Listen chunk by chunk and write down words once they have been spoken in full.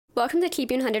Welcome to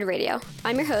Keep You 100 Radio.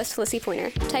 I'm your host, Lissy Pointer,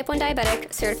 type 1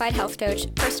 diabetic, certified health coach,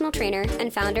 personal trainer,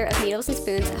 and founder of Needles and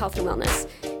Spoons Health and Wellness.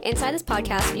 Inside this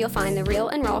podcast, you'll find the real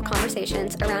and raw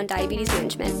conversations around diabetes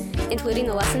management, including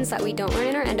the lessons that we don't learn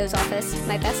in our endo's office,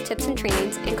 my best tips and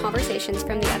trainings, and conversations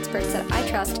from the experts that I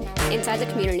trust inside the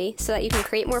community so that you can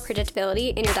create more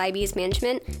predictability in your diabetes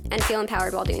management and feel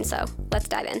empowered while doing so. Let's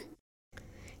dive in.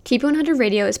 Keep 100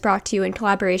 Radio is brought to you in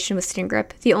collaboration with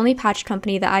SkinGrip, the only patch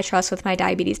company that I trust with my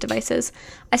diabetes devices.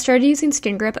 I started using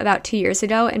SkinGrip about 2 years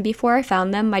ago, and before I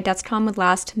found them, my Dexcom would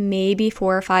last maybe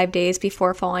 4 or 5 days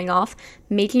before falling off,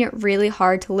 making it really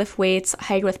hard to lift weights,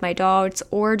 hike with my dogs,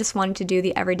 or just wanting to do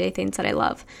the everyday things that I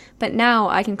love. But now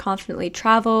I can confidently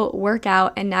travel, work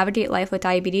out, and navigate life with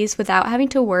diabetes without having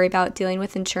to worry about dealing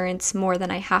with insurance more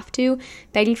than I have to,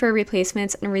 begging for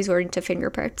replacements, and resorting to finger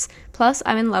pricks. Plus,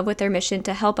 I'm in love with their mission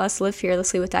to help us live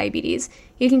fearlessly with diabetes.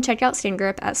 You can check out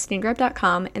SkinGrip at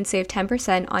skingrip.com and save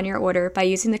 10% on your order by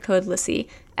using the code LISSIE,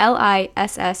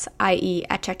 LISSIE,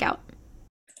 at checkout.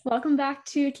 Welcome back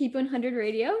to Keep 100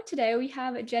 Radio. Today we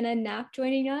have Jenna Knapp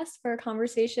joining us for a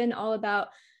conversation all about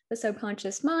the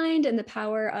subconscious mind and the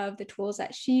power of the tools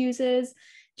that she uses.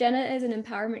 Jenna is an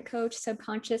empowerment coach,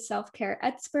 subconscious self-care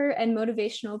expert, and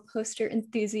motivational poster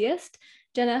enthusiast.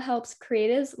 Jenna helps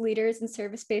creatives, leaders, and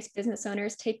service-based business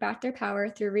owners take back their power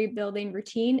through rebuilding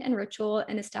routine and ritual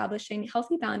and establishing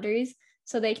healthy boundaries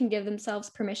so they can give themselves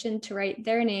permission to write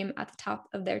their name at the top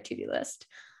of their to-do list.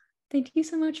 Thank you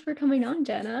so much for coming on,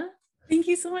 Jenna. Thank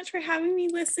you so much for having me,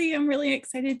 Lissy. I'm really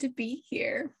excited to be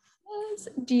here. Yes.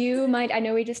 Do you mind, I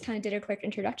know we just kind of did a quick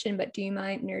introduction, but do you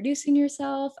mind introducing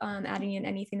yourself, adding in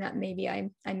anything that maybe I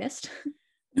missed?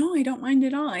 No, I don't mind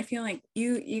at all. I feel like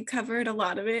you covered a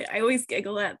lot of it. I always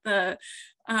giggle at the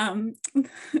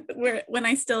when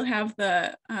I still have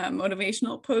the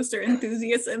motivational poster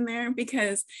enthusiast in there,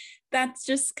 because that's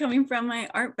just coming from my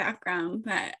art background,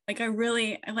 that like I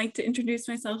like to introduce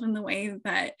myself in the way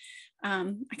that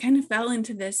I kind of fell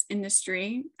into this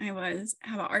industry. I have an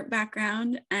art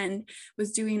background and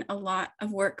was doing a lot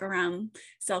of work around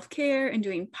self-care and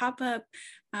doing pop-up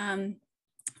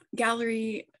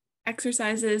gallery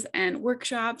exercises and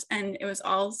workshops, and it was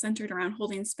all centered around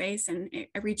holding space. And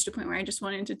I reached a point where I just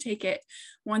wanted to take it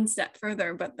one step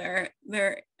further, but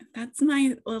that's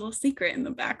my little secret in the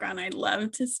background. I'd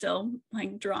love to still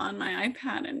like draw on my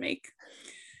iPad and make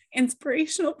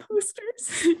inspirational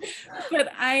posters.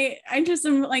 But I just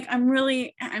am like, I'm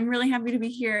really happy to be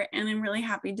here, and I'm really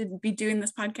happy to be doing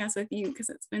this podcast with you, because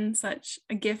it's been such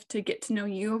a gift to get to know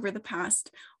you over the past,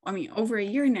 over a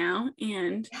year now,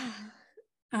 and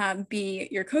be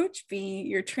your coach, be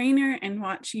your trainer, and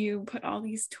watch you put all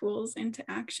these tools into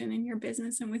action in your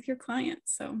business and with your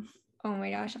clients. So, oh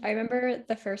my gosh, I remember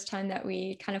the first time that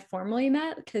we kind of formally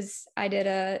met, because I did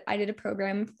a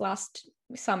program last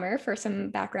summer for some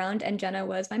background, and Jenna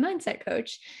was my mindset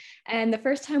coach. And the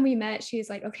first time we met, she's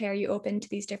like, okay, are you open to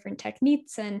these different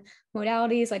techniques and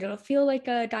modalities? Like, it'll feel like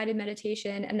a guided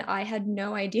meditation. And I had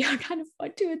no idea kind of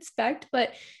what to expect,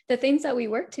 but the things that we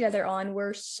worked together on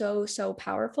were so, so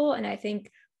powerful. And I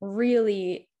think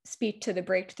really speak to the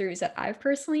breakthroughs that I've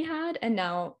personally had, and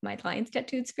now my clients get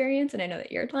to experience, and I know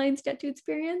that your clients get to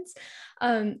experience.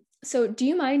 So do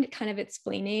you mind kind of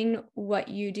explaining what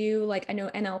you do? Like, I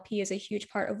know NLP is a huge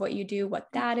part of what you do, what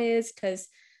that is, because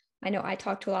I know I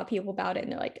talk to a lot of people about it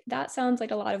and they're like, that sounds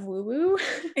like a lot of woo-woo.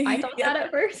 I thought that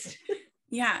at first.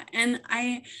 Yeah. And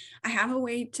I have a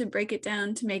way to break it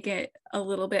down to make it a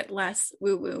little bit less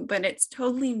woo-woo, but it's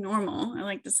totally normal. I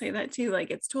like to say that too.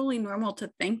 Like, it's totally normal to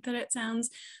think that it sounds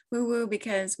woo-woo,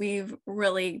 because we've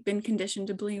really been conditioned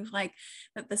to believe like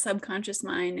that the subconscious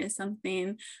mind is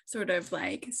something sort of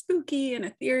like spooky and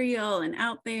ethereal and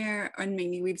out there. And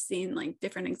maybe we've seen like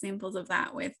different examples of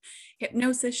that with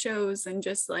hypnosis shows, and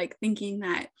just like thinking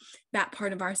that that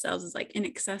part of ourselves is like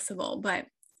inaccessible. But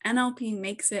NLP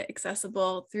makes it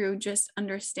accessible through just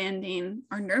understanding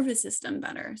our nervous system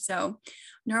better. So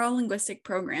neuro-linguistic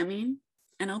programming,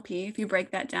 NLP, if you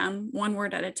break that down one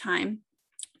word at a time,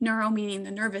 neuro meaning the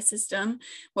nervous system,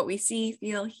 what we see,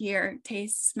 feel, hear,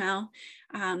 taste, smell,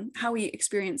 how we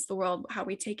experience the world, how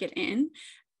we take it in.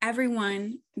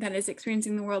 Everyone that is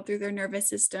experiencing the world through their nervous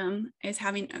system is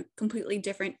having a completely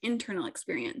different internal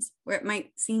experience, where it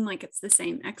might seem like it's the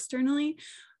same externally,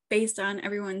 based on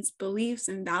everyone's beliefs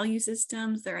and value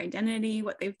systems, their identity,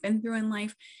 what they've been through in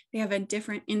life. They have a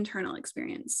different internal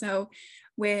experience. So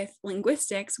with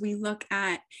linguistics, we look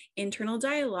at internal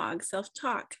dialogue,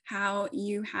 self-talk, how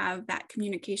you have that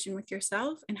communication with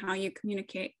yourself and how you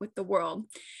communicate with the world.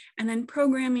 And then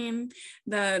programming,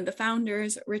 the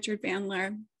founders, Richard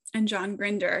Bandler and John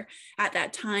Grinder, at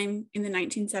that time in the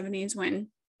 1970s when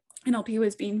NLP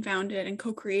was being founded and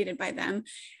co-created by them,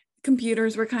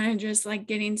 computers were kind of just like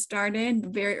getting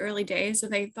started, very early days. So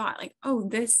they thought like, oh,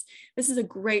 this is a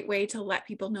great way to let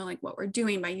people know like what we're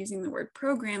doing by using the word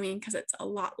programming, because it's a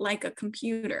lot like a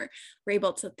computer. We're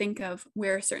able to think of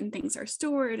where certain things are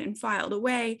stored and filed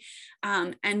away.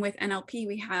 And with NLP,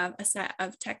 we have a set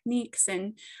of techniques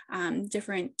and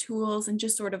different tools and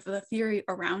just sort of the theory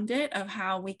around it of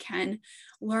how we can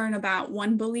learn about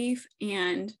one belief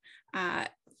and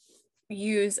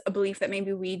use a belief that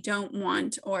maybe we don't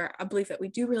want, or a belief that we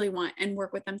do really want, and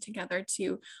work with them together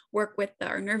to work with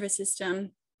our nervous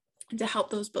system to help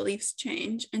those beliefs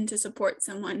change and to support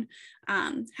someone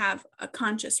have a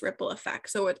conscious ripple effect.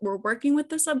 So we're working with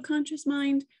the subconscious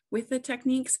mind with the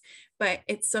techniques, but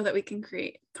it's so that we can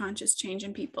create conscious change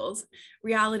in people's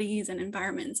realities and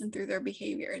environments and through their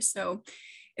behaviors. So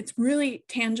it's really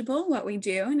tangible what we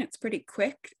do, and it's pretty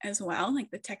quick as well.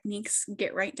 Like the techniques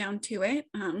get right down to it,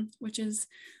 which is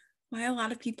why a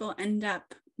lot of people end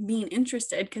up being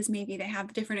interested, because maybe they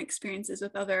have different experiences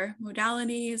with other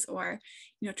modalities or,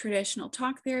 traditional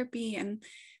talk therapy, and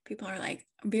people are like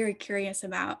very curious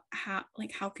about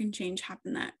how can change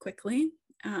happen that quickly.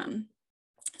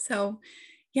 So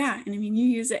yeah, and I mean, you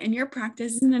use it in your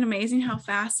practice. Isn't it amazing how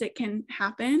fast it can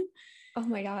happen? Oh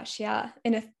my gosh, yeah.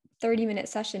 In a 30-minute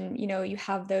session, you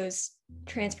have those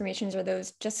transformations, or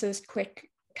those quick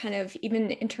kind of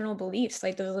even internal beliefs,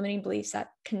 like those limiting beliefs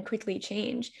that can quickly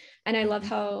change. And I love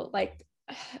how, like,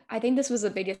 I think this was the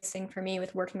biggest thing for me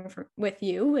with working with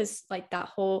you, was like that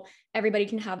whole, everybody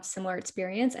can have similar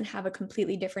experience and have a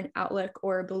completely different outlook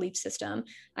or belief system.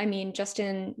 I mean, just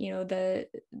in,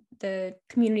 the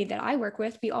community that I work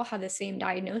with, we all have the same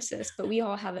diagnosis, but we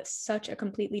all have such a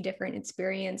completely different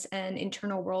experience and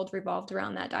internal world revolved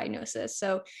around that diagnosis.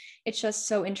 So it's just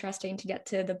so interesting to get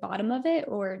to the bottom of it,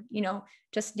 or,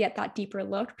 just get that deeper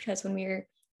look, because when we're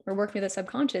working with the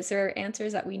subconscious, there are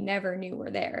answers that we never knew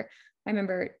were there. I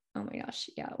remember, oh my gosh,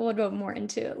 yeah, we'll go more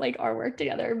into like our work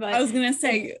together, but I was gonna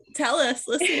say, tell us,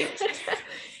 listen.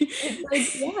 It's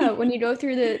like, yeah, when you go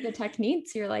through the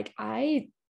techniques, you're like, I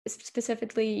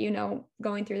specifically,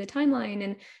 going through the timeline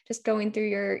and just going through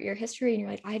your history, and you're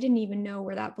like, I didn't even know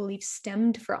where that belief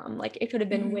stemmed from. Like it could have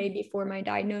been way before my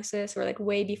diagnosis, or like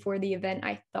way before the event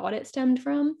I thought it stemmed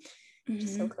from. Which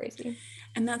is so crazy.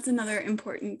 And that's another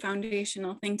important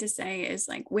foundational thing to say, is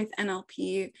like with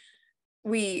NLP,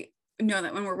 we know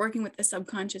that when we're working with the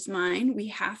subconscious mind, we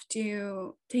have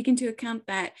to take into account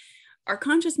that our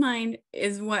conscious mind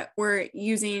is what we're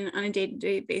using on a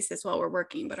day-to-day basis while we're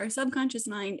working, but our subconscious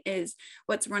mind is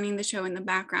what's running the show in the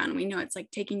background. We know it's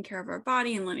like taking care of our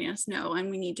body and letting us know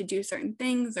when we need to do certain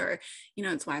things, or,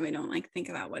 it's why we don't like think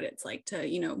about what it's like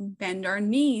to, bend our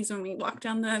knees when we walk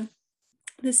down the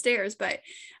stairs, but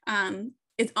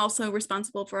it's also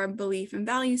responsible for our belief and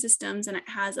value systems, and it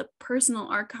has a personal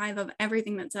archive of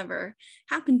everything that's ever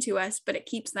happened to us, but it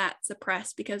keeps that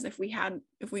suppressed, because if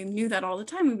we knew that all the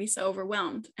time, we'd be so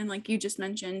overwhelmed. And like you just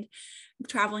mentioned,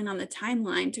 traveling on the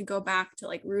timeline to go back to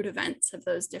like root events of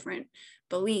those different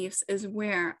beliefs is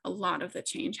where a lot of the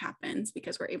change happens,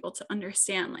 because we're able to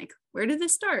understand like, where did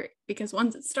this start? Because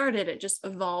once it started, it just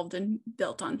evolved and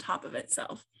built on top of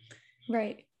itself.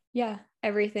 Right. Yeah,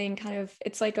 everything kind of,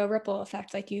 it's like a ripple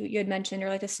effect, like you had mentioned, or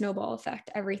like a snowball effect.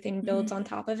 Everything builds on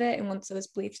top of it, and once those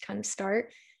beliefs kind of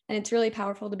start, and it's really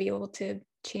powerful to be able to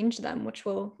change them, which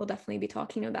we'll definitely be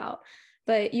talking about.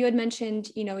 But you had mentioned,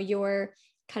 your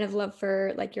kind of love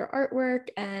for like your artwork,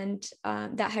 and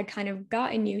that had kind of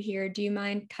gotten you here. Do you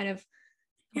mind kind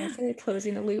of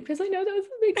closing the loop, because I know that was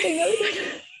a big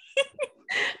thing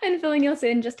and filling us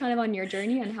in just kind of on your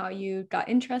journey and how you got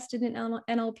interested in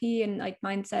NLP and like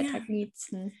mindset techniques.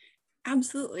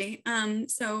 Absolutely.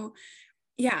 So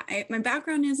yeah, my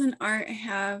background is in art. I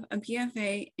have a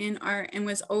BFA in art, and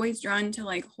was always drawn to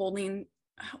like holding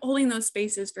those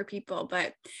spaces for people.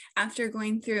 But after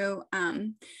going through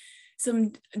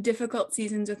some difficult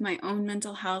seasons with my own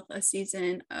mental health, a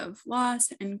season of loss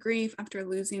and grief after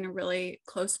losing a really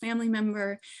close family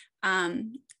member,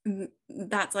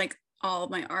 that's like all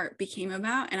my art became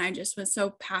about. And I just was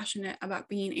so passionate about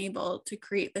being able to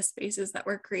create the spaces that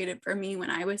were created for me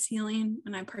when I was healing,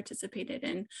 when I participated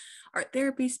in art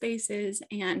therapy spaces.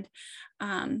 And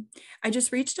I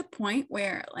just reached a point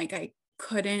where like I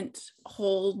couldn't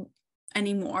hold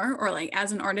anymore, or like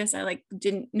as an artist, I like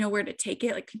didn't know where to take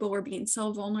it. Like people were being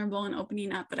so vulnerable and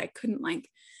opening up, but I couldn't like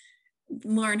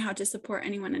learn how to support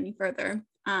anyone any further.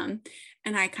 And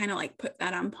I kind of like put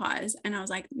that on pause, and I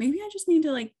was like, maybe I just need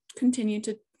to like continue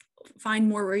to find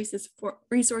more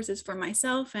resources for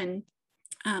myself, and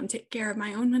take care of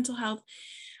my own mental health.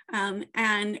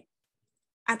 And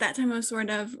at that time, I was sort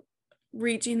of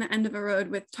reaching the end of a road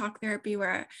with talk therapy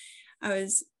where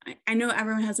I know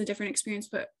everyone has a different experience,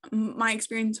 but my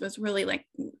experience was really like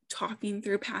talking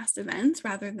through past events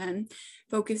rather than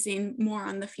focusing more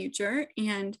on the future.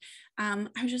 And I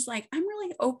was just like, I'm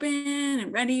really open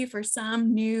and ready for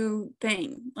some new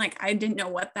thing. Like, I didn't know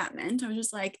what that meant. I was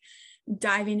just like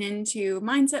diving into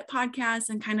mindset podcasts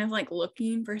and kind of like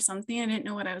looking for something. I didn't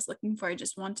know what I was looking for. I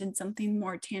just wanted something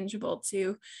more tangible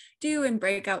to do and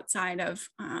break outside of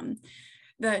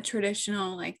the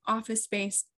traditional like office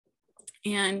space.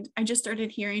 And I just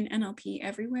started hearing NLP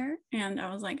everywhere. And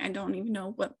I was like, I don't even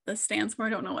know what this stands for.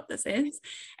 I don't know what this is.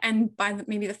 And by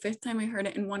maybe the fifth time I heard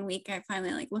it in 1 week, I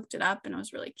finally like looked it up and I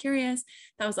was really curious.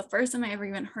 That was the first time I ever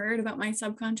even heard about my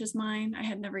subconscious mind. I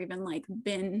had never even like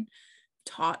been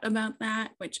taught about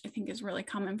that, which I think is really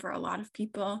common for a lot of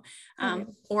people.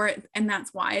 And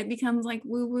that's why it becomes like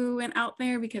woo woo and out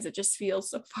there, because it just feels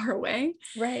so far away.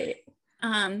 Right.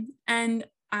 And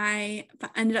I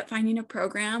ended up finding a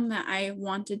program that I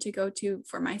wanted to go to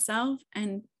for myself.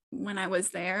 And when I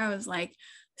was there, I was like,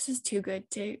 this is too good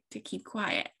to keep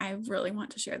quiet. I really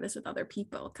want to share this with other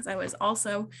people, because I was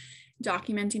also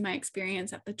documenting my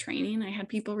experience at the training. I had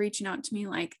people reaching out to me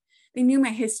like, they knew my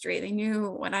history, they knew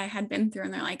what I had been through,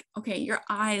 and they're like, okay, your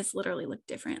eyes literally look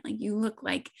different. Like, you look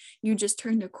like you just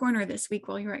turned a corner this week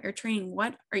while you were at your training.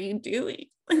 What are you doing?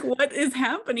 Like, what is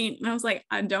happening? And I was like,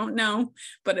 I don't know,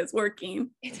 but it's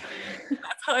working. That's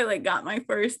how I like got my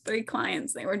first 3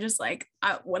 clients. They were just like,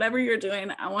 whatever you're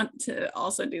doing, I want to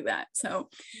also do that. So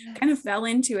kind of fell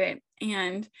into it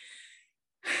and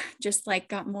just like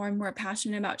got more and more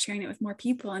passionate about sharing it with more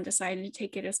people, and decided to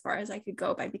take it as far as I could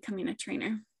go by becoming a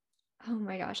trainer. Oh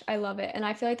my gosh, I love it. And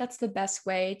I feel like that's the best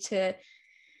way to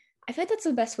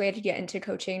get into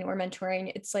coaching or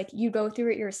mentoring. It's like you go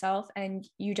through it yourself and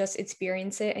you just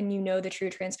experience it, and you know the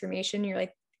true transformation. You're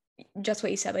like, just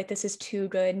what you said, like, this is too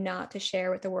good not to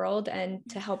share with the world and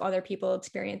to help other people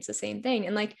experience the same thing.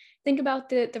 And like, think about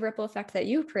the ripple effect that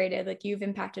you've created. Like, you've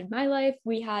impacted my life.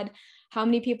 We had how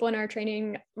many people in our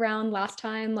training round last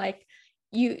time? Like,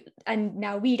 and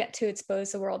now we get to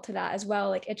expose the world to that as well.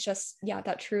 Like, it's just, yeah,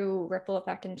 that true ripple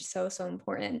effect, and so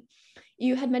important.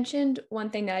 You had mentioned one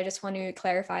thing that I just want to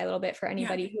clarify a little bit for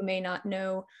anybody who may not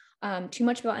know too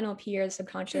much about NLP or the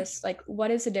subconscious. Like,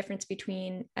 what is the difference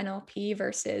between NLP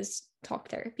versus talk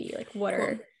therapy? Like,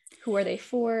 who are they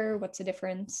for? What's the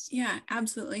difference? Yeah,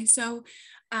 absolutely. So,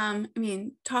 I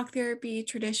mean, talk therapy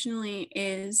traditionally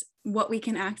is what we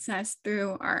can access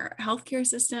through our healthcare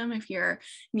system. If you're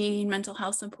needing mental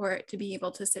health support, to be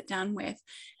able to sit down with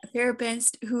a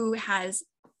therapist who has,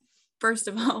 first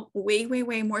of all, way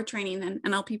more training than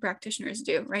NLP practitioners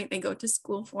do, right? They go to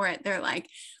school for it. They're like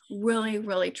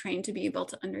really trained to be able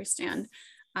to understand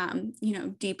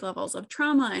deep levels of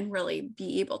trauma and really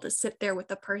be able to sit there with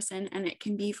the person. And it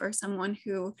can be for someone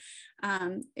who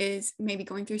is maybe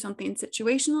going through something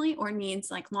situationally or needs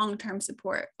like long-term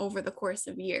support over the course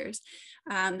of years.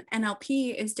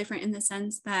 NLP is different in the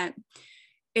sense that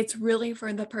it's really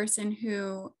for the person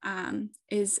who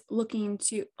is looking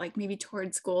to like maybe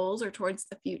towards goals or towards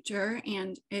the future,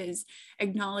 and is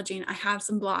acknowledging, I have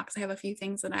some blocks, I have a few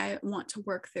things that I want to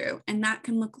work through. And that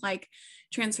can look like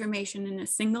transformation in a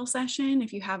single session.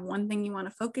 If you have one thing you want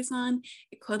to focus on,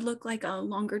 it could look like a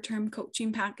longer term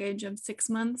coaching package of 6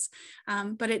 months.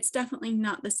 But it's definitely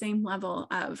not the same level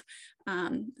of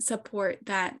support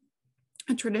that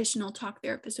a traditional talk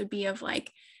therapist would be, of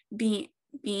like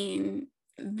being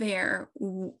there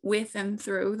with them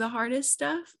through the hardest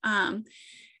stuff,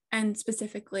 and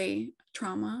specifically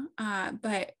trauma.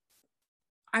 But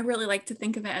I really like to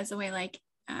think of it as a way like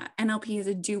NLP is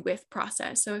a do with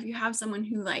process. So if you have someone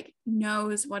who like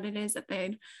knows what it is that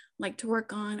they'd like to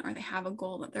work on, or they have a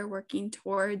goal that they're working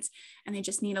towards, and they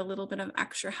just need a little bit of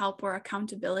extra help or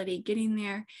accountability getting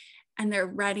there, and they're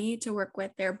ready to work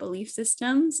with their belief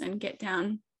systems and get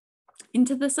down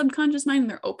into the subconscious mind, and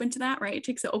they're open to that, right? It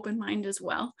takes an open mind as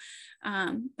well.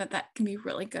 That can be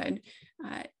really good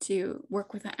to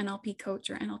work with an NLP coach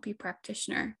or NLP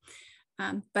practitioner.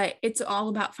 But it's all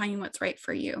about finding what's right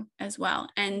for you as well.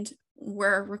 And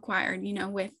we're required,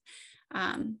 with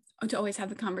to always have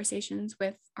the conversations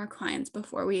with our clients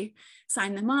before we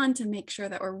sign them on, to make sure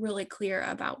that we're really clear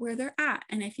about where they're at.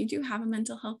 And if you do have a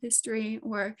mental health history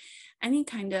or any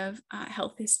kind of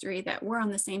health history, that we're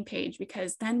on the same page,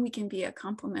 because then we can be a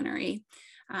complementary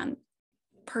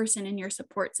person in your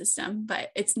support system,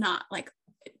 but it's not like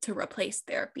to replace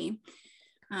therapy.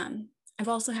 I've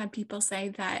also had people say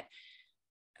that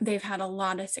they've had a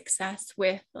lot of success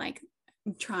with like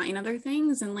trying other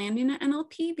things and landing at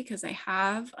NLP because they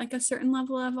have like a certain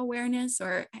level of awareness,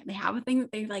 or they have a thing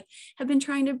that they like have been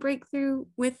trying to break through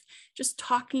with just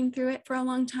talking through it for a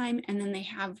long time. And then they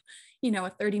have, you know,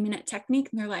 a 30-minute technique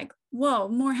and they're like, whoa,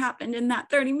 more happened in that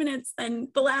 30 minutes than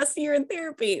the last year in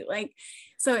therapy. Like,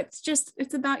 so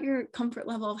it's about your comfort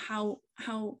level of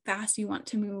how fast you want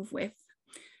to move with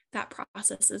that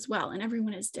process as well. And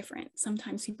everyone is different.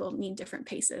 Sometimes people need different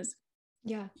paces.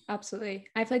 Yeah, absolutely.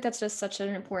 I feel like that's just such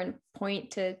an important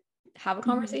point to have a Mm-hmm.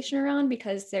 conversation around,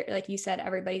 because they're, like you said,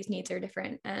 everybody's needs are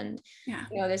different. And, Yeah.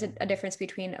 you know, there's a difference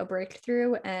between a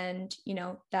breakthrough and, you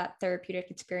know, that therapeutic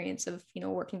experience of, you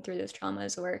know, working through those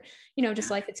traumas, or, you know,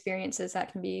 just life experiences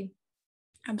that can be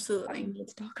Absolutely. need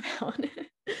to talk about.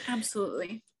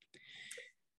 Absolutely.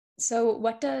 So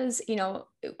what does, you know,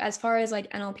 as far as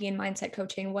like NLP and mindset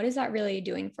coaching, what is that really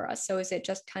doing for us? So is it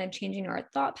just kind of changing our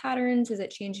thought patterns? Is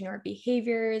it changing our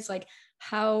behaviors? Like,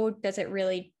 how does it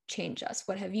really change us?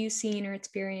 What have you seen or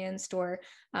experienced? Or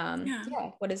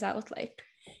what does that look like?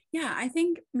 Yeah, I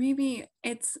think maybe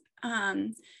it's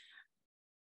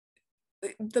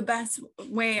the best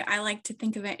way I like to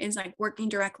think of it is like working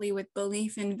directly with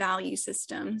belief and value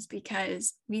systems,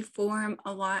 because we form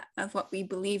a lot of what we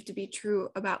believe to be true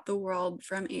about the world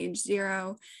from age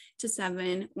 0 to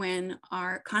 7, when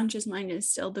our conscious mind is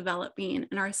still developing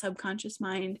and our subconscious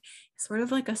mind is sort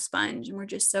of like a sponge, and we're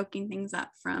just soaking things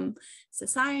up from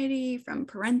society, from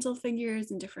parental figures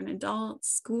and different adults,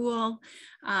 school,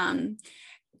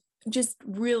 just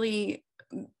really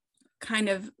kind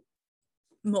of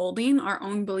molding our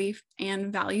own belief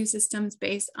and value systems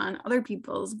based on other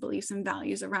people's beliefs and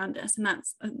values around us. And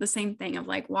that's the same thing of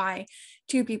like why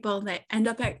two people that end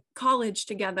up at college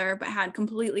together but had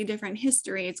completely different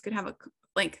histories could have a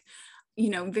like,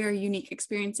 you know, very unique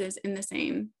experiences in the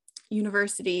same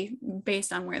university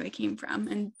based on where they came from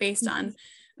and based on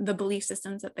the belief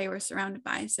systems that they were surrounded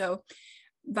by. So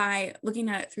by looking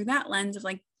at it through that lens of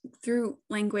like, through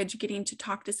language, getting to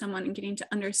talk to someone and getting to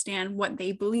understand what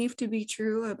they believe to be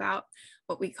true about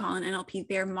what we call in NLP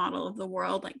their model of the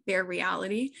world, like their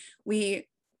reality, we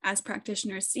as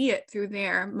practitioners see it through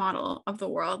their model of the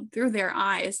world, through their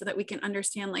eyes, so that we can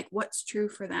understand like what's true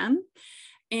for them,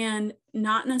 and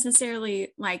not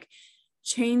necessarily like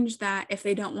change that if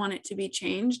they don't want it to be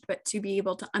changed, but to be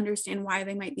able to understand why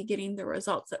they might be getting the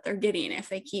results that they're getting if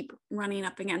they keep running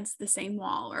up against the same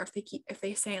wall, or if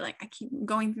they say like, I keep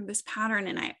going through this pattern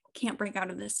and I can't break out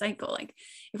of this cycle. Like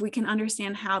if we can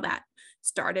understand how that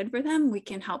started for them, we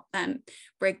can help them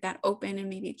break that open and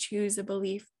maybe choose a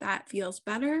belief that feels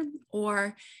better,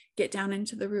 or get down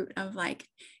into the root of like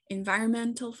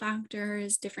environmental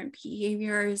factors, different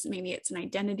behaviors. Maybe it's an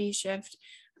identity shift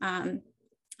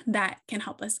that can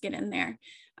help us get in there.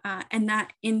 And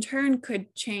that in turn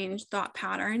could change thought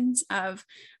patterns of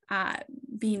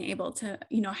being able to,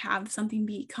 you know, have something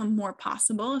become more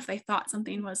possible. If they thought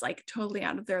something was like totally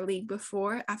out of their league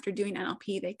before, after doing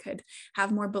NLP, they could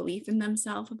have more belief in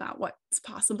themselves about what's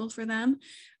possible for them.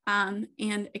 And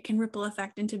it can ripple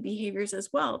effect into behaviors as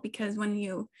well, because when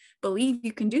you believe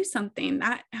you can do something,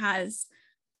 that has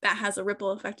a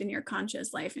ripple effect in your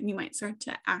conscious life, and you might start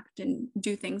to act and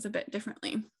do things a bit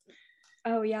differently.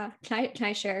 Oh yeah. Can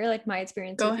I share like my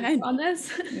experience Go ahead on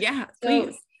this? Yeah, So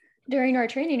please. during our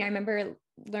training, I remember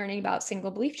learning about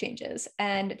single belief changes.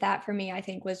 And that for me, I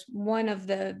think was one of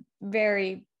the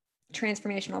very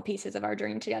transformational pieces of our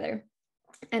journey together.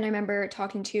 And I remember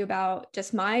talking to you about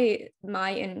just my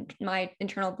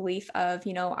internal belief of,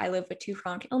 you know, I live with 2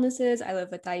 chronic illnesses. I live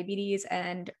with diabetes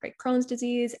and Crohn's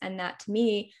disease. And that to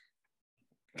me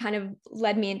kind of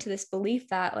led me into this belief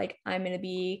that like, I'm going to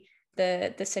be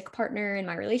the sick partner in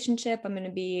my relationship. I'm going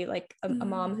to be like a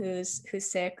mom who's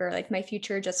sick, or like my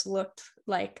future just looked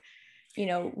like, you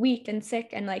know, weak and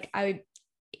sick. And like,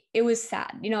 it was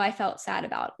sad, you know, I felt sad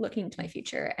about looking to my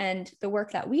future. And the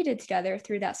work that we did together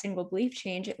through that single belief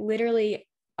change, it literally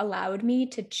allowed me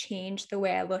to change the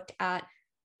way I looked at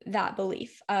that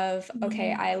belief of,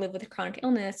 okay, I live with a chronic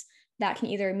illness. That can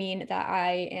either mean that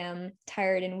I am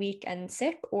tired and weak and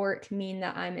sick, or it can mean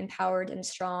that I'm empowered and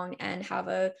strong and have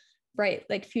a bright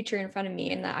like future in front of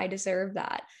me, and that I deserve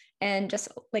that. And just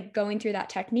like going through that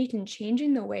technique and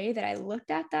changing the way that I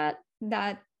looked at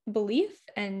that belief,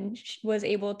 and was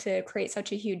able to create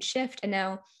such a huge shift. And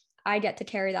now I get to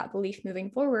carry that belief moving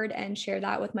forward and share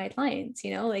that with my clients.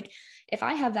 You know, like if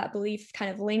I have that belief kind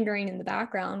of lingering in the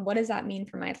background, what does that mean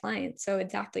for my clients? So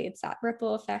exactly, it's that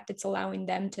ripple effect. It's allowing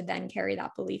them to then carry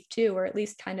that belief too, or at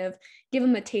least kind of give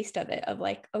them a taste of it, of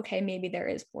like, okay, maybe there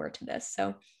is more to this.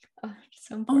 So,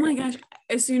 so important. Oh my gosh.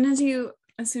 As soon as you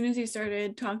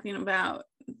started talking about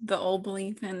the old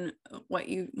belief and what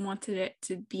you wanted it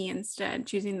to be instead,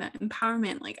 choosing the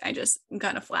empowerment. Like I just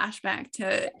got a flashback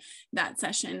to that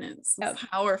session. It's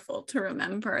powerful to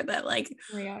remember that, like,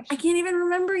 oh my gosh, I can't even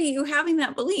remember you having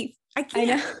that belief. I can't,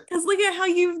 I know. because look at how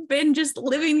you've been just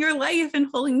living your life and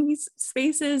holding these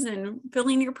spaces and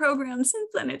filling your program since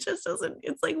then. It just doesn't,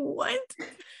 it's like, what?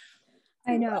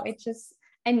 I know. It's just,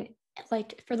 and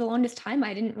like for the longest time,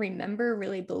 I didn't remember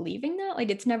really believing that. Like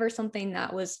it's never something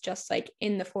that was just like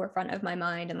in the forefront of my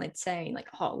mind and like saying like,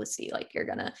 oh, let's see, like you're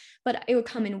gonna, but it would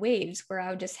come in waves where I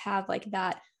would just have like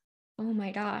that, oh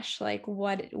my gosh, like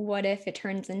what if it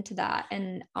turns into that?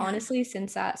 And honestly,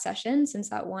 since that session, since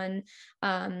that one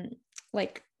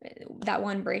like that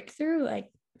one breakthrough, like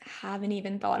haven't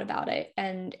even thought about it.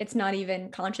 And it's not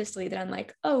even consciously that I'm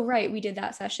like, oh right, we did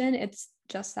that session. It's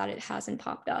just that it hasn't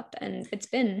popped up. And it's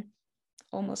been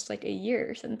almost like a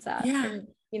year since that. Yeah. And,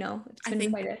 you know, it's been I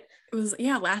think quite a, it was,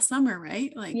 yeah, last summer,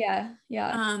 right? Like, yeah.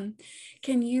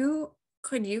 could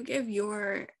you give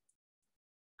your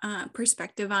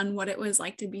perspective on what it was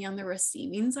like to be on the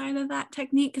receiving side of that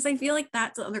technique? Because I feel like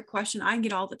that's the other question I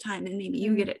get all the time, and maybe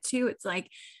you get it too. It's like,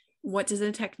 what does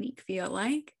a technique feel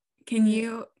like? Can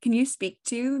you speak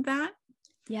to that?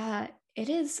 Yeah, it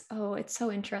is. Oh, it's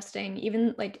so interesting.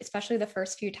 Even like, especially the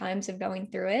first few times of going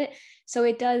through it. So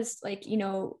it does, like, you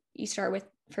know, you start with,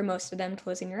 for most of them,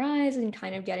 closing your eyes and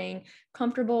kind of getting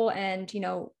comfortable. And, you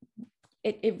know,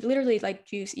 it literally,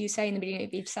 like you say in the beginning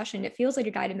of each session, it feels like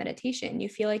a guided meditation. You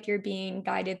feel like you're being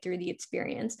guided through the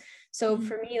experience. So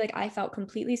for me, like I felt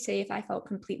completely safe. I felt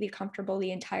completely comfortable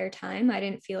the entire time. I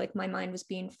didn't feel like my mind was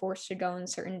being forced to go in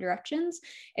certain directions.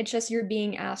 It's just you're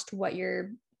being asked what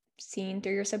you're seeing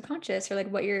through your subconscious, or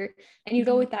like what you're, and you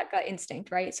go with that gut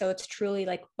instinct, right? So it's truly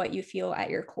like what you feel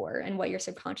at your core and what your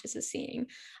subconscious is seeing.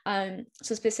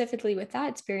 So specifically with that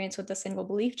experience with the single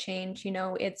belief change, you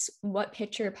know, it's what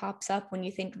picture pops up when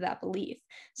you think of that belief.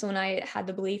 So when I had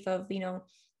the belief of, you know,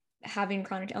 having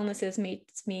chronic illnesses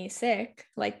makes me sick,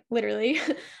 like literally,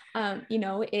 you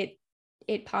know,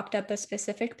 it popped up a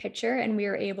specific picture, and we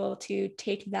were able to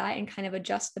take that and kind of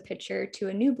adjust the picture to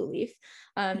a new belief.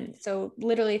 So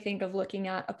literally think of looking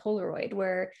at a Polaroid,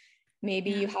 where maybe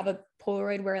you have a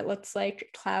Polaroid where it looks like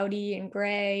cloudy and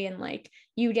gray, and like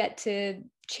you get to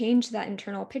change that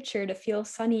internal picture to feel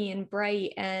sunny and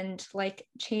bright, and like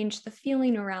change the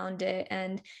feeling around it.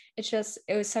 And it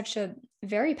was such a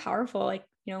very powerful, like,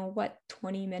 you know, what,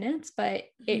 20 minutes, but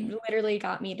it literally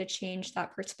got me to change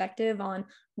that perspective on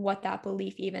what that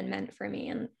belief even meant for me,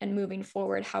 and moving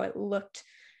forward, how it looked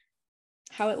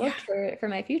for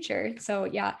my future. So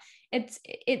yeah, it's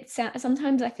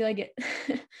sometimes I feel like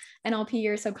it NLP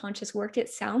or subconscious work, it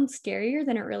sounds scarier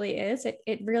than it really is.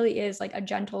 It really is like a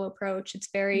gentle approach. It's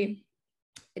very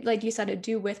like you said, a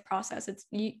do with process. It's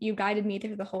you guided me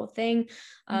through the whole thing.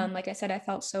 Like I said, I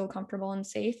felt so comfortable and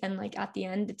safe, and like at the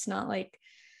end, it's not like,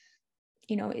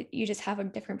 you know, you just have a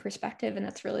different perspective, and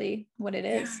that's really what it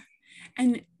is.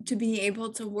 And to be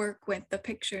able to work with the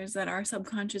pictures that our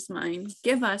subconscious mind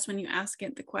give us when you ask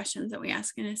it the questions that we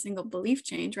ask in a single belief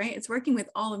change, right? It's working with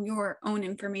all of your own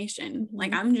information.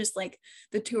 Like I'm just like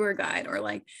the tour guide, or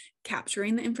like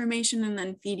capturing the information and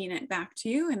then feeding it back to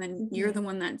you. And then you're the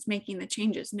one that's making the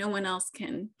changes. No one else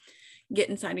can get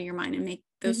inside of your mind and make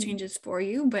those changes for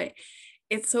you. But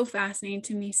it's so fascinating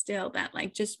to me still that,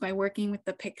 like, just by working with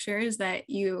the pictures, that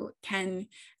you can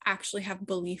actually have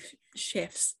belief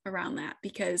shifts around that.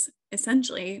 Because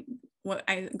essentially,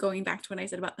 going back to what I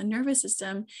said about the nervous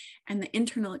system and the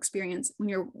internal experience, when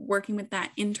you're working with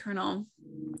that internal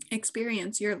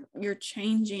experience, you're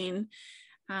changing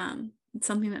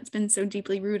something that's been so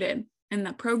deeply rooted in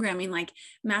the programming. Like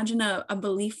imagine a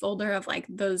belief folder of like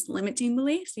those limiting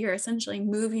beliefs. You're essentially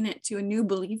moving it to a new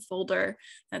belief folder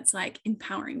that's like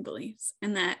empowering beliefs,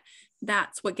 and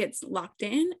that's what gets locked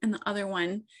in, and the other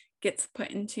one gets put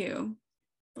into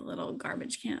the little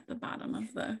garbage can at the bottom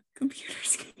of the computer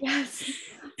screen. Yes.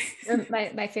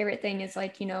 My favorite thing is,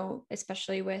 like, you know,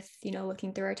 especially with, you know,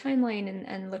 looking through our timeline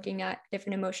and looking at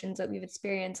different emotions that we've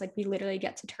experienced, like we literally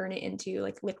get to turn it into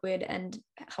like liquid and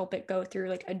help it go through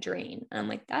like a drain. And I'm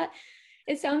like, that,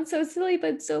 it sounds so silly,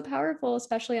 but so powerful,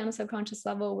 especially on a subconscious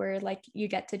level, where like you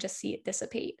get to just see it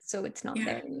dissipate. So it's not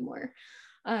there anymore.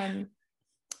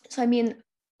 So, I mean,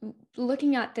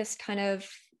 looking at this kind of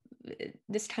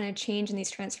change and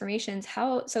these transformations,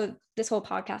 so this whole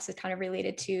podcast is kind of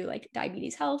related to like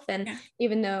diabetes health. And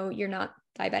even though you're not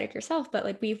diabetic yourself, but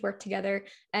like we've worked together,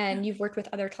 and you've worked with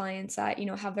other clients that, you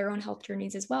know, have their own health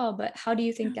journeys as well. But how do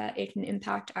you think that it can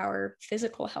impact our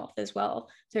physical health as well?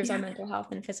 There's our mental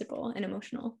health and physical and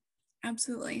emotional.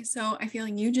 Absolutely. So I feel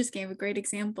like you just gave a great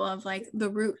example of like the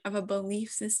root of a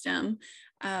belief system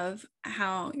of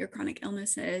how your chronic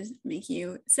illnesses make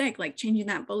you sick. Like changing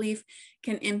that belief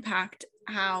can impact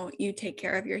how you take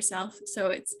care of yourself. So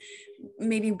it's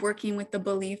maybe working with the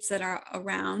beliefs that are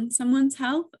around someone's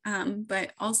health.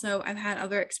 But also, I've had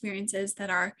other experiences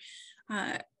that are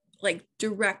uh, like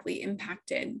directly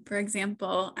impacted. For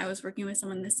example, I was working with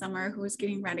someone this summer who was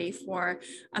getting ready for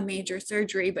a major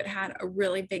surgery, but had a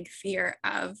really big fear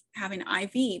of having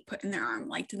IV put in their arm,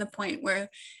 like to the point where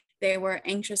they were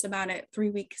anxious about it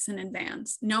 3 weeks in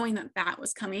advance, knowing that that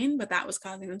was coming, but that was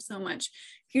causing them so much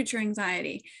future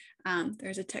anxiety.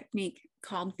 There's a technique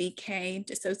called VK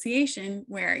dissociation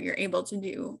where you're able to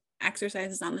do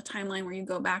exercises on the timeline where you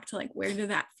go back to like,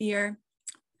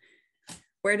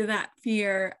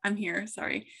 I'm here,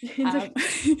 sorry.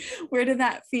 Where did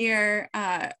that fear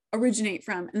originate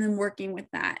from? And then working with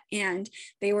that. And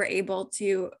they were able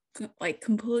to like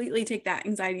completely take that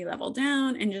anxiety level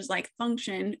down and just like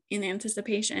function in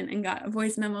anticipation, and got a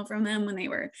voice memo from them when they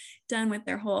were done with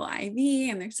their whole IV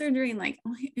and their surgery. And like,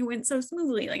 oh, it went so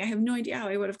smoothly. Like I have no idea how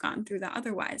I would have gotten through that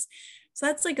otherwise. So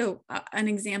that's like an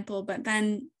example. But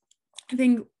then I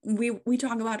think we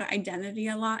talk about identity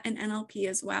a lot in NLP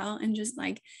as well, and just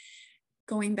like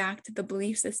going back to the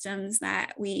belief systems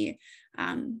that we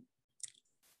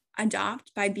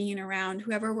adopt by being around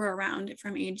whoever we're around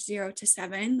from age 0 to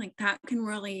 7. Like that can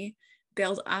really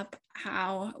build up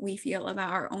how we feel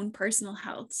about our own personal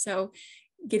health. So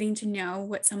getting to know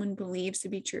what someone believes to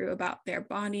be true about their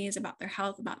bodies, about their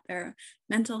health, about their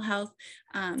mental health,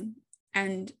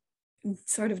 and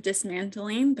sort of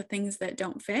dismantling the things that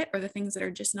don't fit or the things that are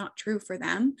just not true for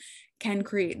them can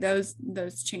create those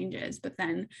changes. But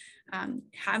then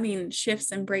having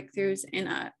shifts and breakthroughs in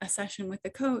a session with the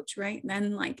coach, right,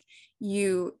 then like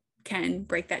you can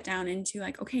break that down into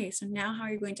like, okay, so now how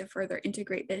are you going to further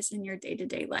integrate this in your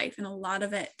day-to-day life? And a lot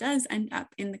of it does end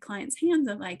up in the client's hands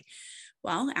of like,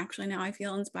 well, actually now I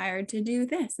feel inspired to do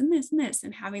this and this and this,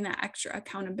 and having that extra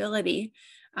accountability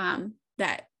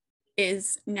that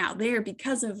is now there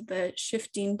because of the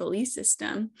shifting belief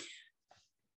system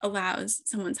allows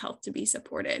someone's health to be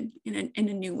supported in a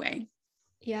new way.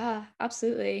 Yeah,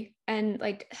 absolutely. And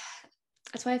like,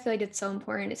 that's why I feel like it's so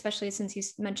important, especially since you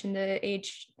mentioned the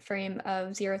age frame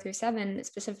of 0 through 7,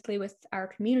 specifically with our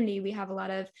community. We have a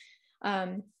lot of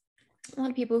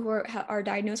people who are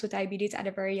diagnosed with diabetes at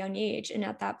a very young age. And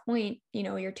at that point, you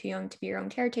know, you're too young to be your own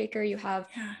caretaker. You have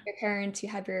your parents, you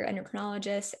have your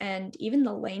endocrinologist, and even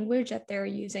the language that they're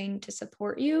using to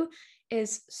support you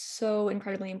is so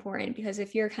incredibly important, because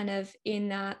if you're kind of in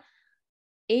that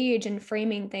age and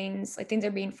framing things, like things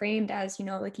are being framed as, you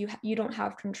know, like you don't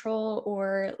have control,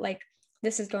 or like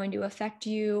this is going to affect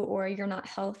you, or you're not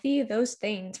healthy, those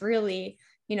things really,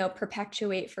 you know,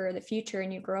 perpetuate for the future.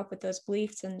 And you grow up with those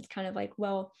beliefs, and kind of like,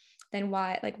 well, then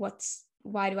why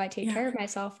do I take care of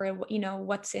myself, or, you know,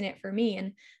 what's in it for me?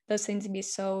 And those things can be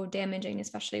so damaging,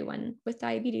 especially when with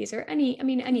diabetes or any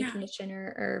condition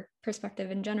or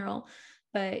perspective in general.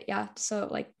 But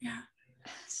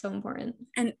so important.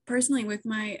 And personally, with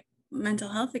my mental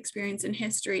health experience and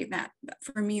history, that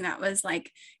for me, that was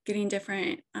like getting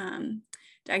different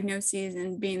diagnoses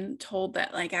and being told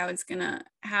that like I was gonna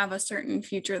have a certain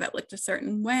future that looked a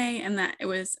certain way, and that it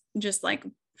was just like,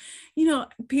 you know,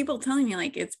 people telling me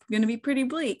like it's going to be pretty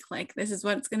bleak, like this is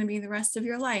what it's going to be the rest of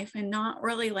your life, and not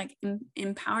really like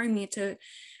empowering me to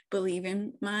believe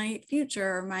in my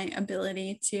future or my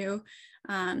ability to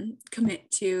commit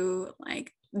to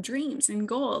like dreams and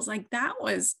goals. Like that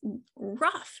was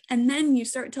rough. And then you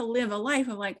start to live a life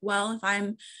of like, well, if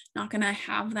I'm not going to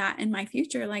have that in my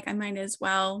future, like I might as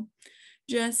well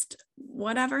just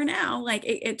whatever now. Like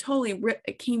it totally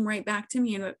it came right back to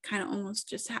me, and it kind of almost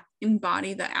just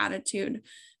embody the attitude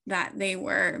that they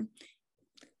were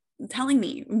telling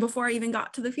me before I even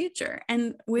got to the future.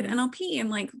 And with NLP, and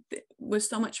like was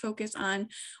so much focus on,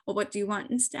 well, what do you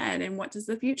want instead, and what does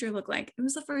the future look like? It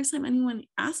was the first time anyone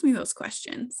asked me those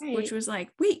questions, which was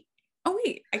like, wait, I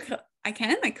could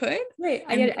wait,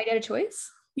 I get a choice,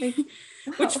 like,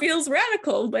 wow. Which feels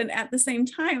radical, but at the same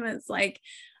time it's like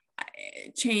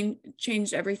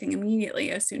changed everything immediately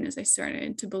as soon as I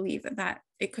started to believe that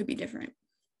it could be different.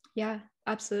 Yeah,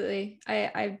 absolutely.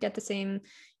 I get the same,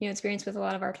 you know, experience with a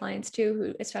lot of our clients too,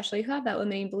 who especially who have that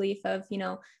limiting belief of, you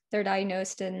know, they're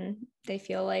diagnosed and they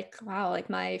feel like, wow, like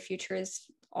my future is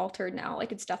altered now,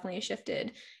 like it's definitely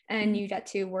shifted. And you get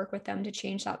to work with them to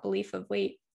change that belief of,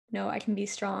 wait, no, I can be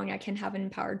strong, I can have an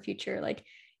empowered future. Like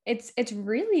it's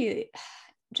really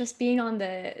just being on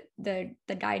the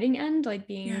guiding end, like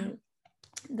being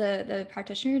the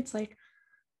practitioner. It's like,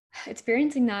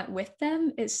 experiencing that with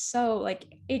them is so like,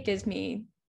 it gives me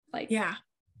like, Yeah.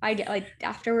 I get like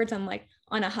afterwards I'm like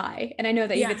on a high, and I know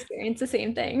that you've experienced the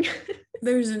same thing.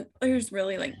 There's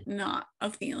really like not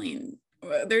a feeling.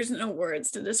 There's no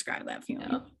words to describe that feeling.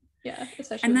 No. Yeah,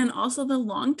 especially. And then also the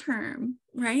long term,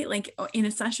 right? Like in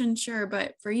a session, sure,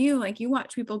 but for you, like you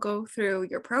watch people go through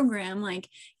your program, like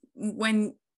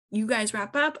when you guys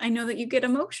wrap up, I know that you get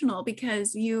emotional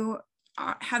because you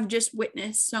have just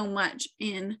witnessed so much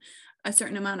in a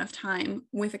certain amount of time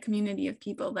with a community of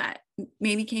people that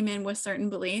maybe came in with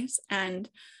certain beliefs and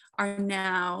are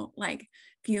now like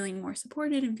feeling more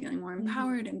supported and feeling more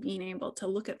empowered and being able to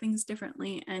look at things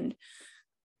differently. And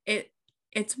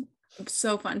it's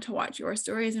so fun to watch your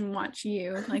stories and watch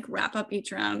you like wrap up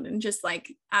each round and just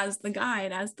like as the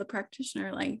guide, as the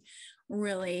practitioner, like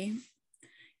really,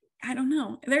 I don't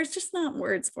know, there's just not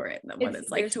words for it, what it's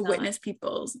like to witness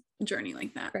people's journey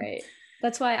like that. Right.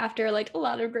 That's why after like a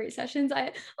lot of great sessions,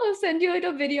 I'll send you like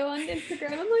a video on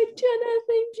Instagram. I'm like, Jenna,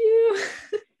 thank you.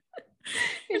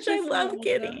 Which I love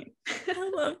getting.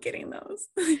 I love getting those.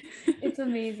 It's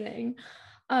amazing.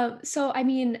 So I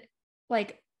mean,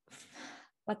 like,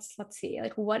 let's see,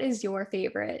 like, what is your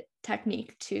favorite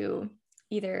technique to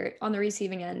either on the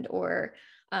receiving end or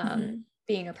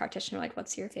being a practitioner? Like,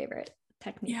 what's your favorite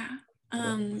technique? Yeah.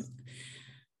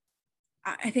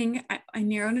 I think I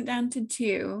narrowed it down to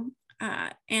two,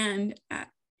 and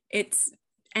it's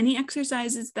any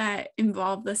exercises that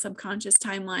involve the subconscious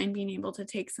timeline, being able to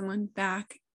take someone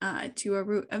back to a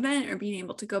root event, or being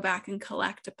able to go back and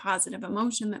collect a positive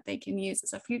emotion that they can use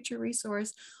as a future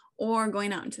resource, or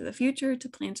going out into the future to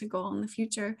plant a goal in the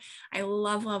future. I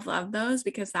love, love, love those,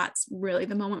 because that's really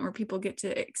the moment where people get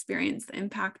to experience the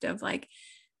impact of like,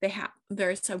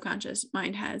 their subconscious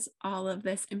mind has all of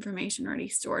this information already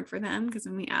stored for them. Because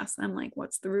when we ask them like,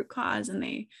 what's the root cause? And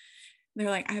they're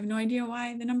like, I have no idea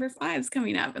why the number 5 is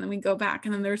coming up. And then we go back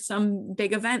and then there's some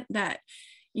big event that,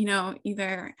 you know,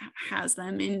 either has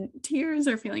them in tears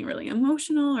or feeling really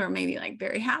emotional, or maybe like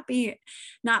very happy.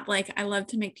 Not like I love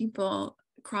to make people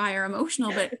cry or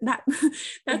emotional, but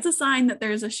that's a sign that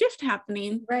there's a shift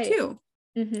happening too.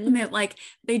 And that like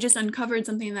they just uncovered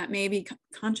something that maybe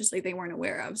consciously they weren't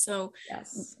aware of. So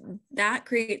that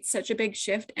creates such a big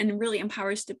shift and really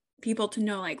empowers people to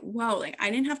know like, whoa, like I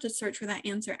didn't have to search for that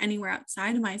answer anywhere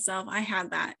outside of myself. I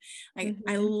had that. Like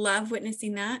I love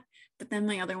witnessing that. But then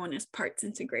my other one is parts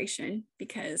integration,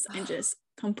 because I just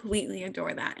completely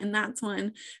adore that. And that's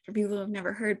one for people who have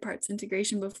never heard parts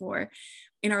integration before.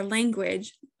 In our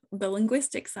language, the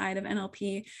linguistic side of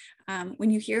NLP,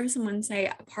 when you hear someone say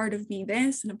a part of me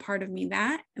this and a part of me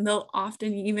that, and they'll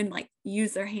often even like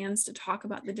use their hands to talk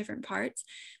about the different parts,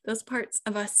 those parts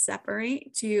of us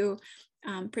separate to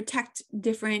protect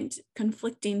different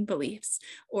conflicting beliefs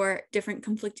or different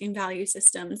conflicting value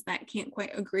systems that can't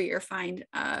quite agree or find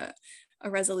a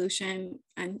resolution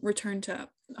and return to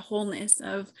a wholeness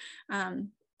of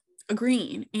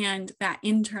agreeing. And that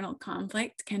internal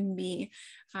conflict can be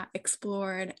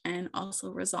explored and also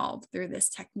resolved through this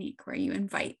technique, where you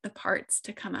invite the parts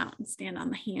to come out and stand on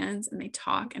the hands, and they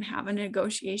talk and have a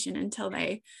negotiation until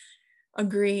they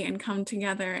agree and come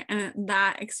together. And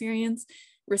that experience,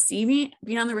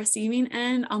 being on the receiving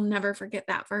end, I'll never forget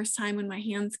that first time when my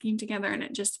hands came together and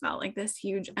it just felt like this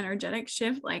huge energetic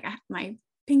shift. Like my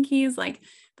pinkies like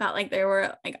felt like they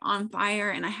were like on fire,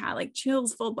 and I had like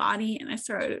chills full body, and I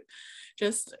started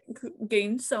just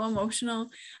getting so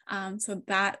emotional. So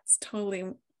that's totally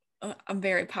a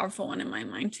very powerful one in my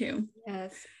mind too.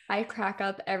 Yes, I crack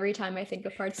up every time I think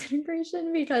of parts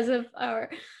integration because of our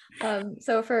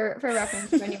so for reference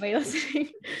for anybody listening,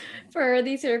 for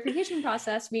the certification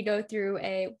process we go through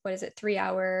a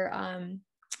 3-hour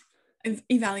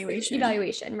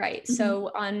evaluation, right?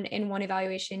 So in one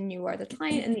evaluation you are the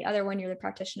client, and the other one you're the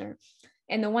practitioner.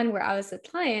 And the one where I was the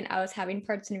client, I was having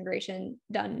parts integration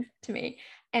done to me,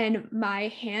 and my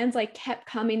hands like kept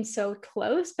coming so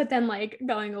close but then like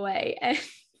going away, and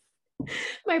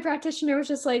my practitioner was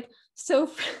just like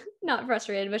so not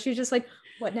frustrated, but she was just like,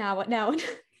 what now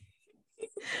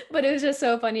but it was just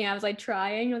so funny. I was like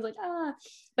trying, I was like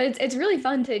but it's really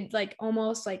fun to like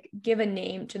almost like give a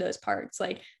name to those parts.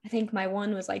 Like I think my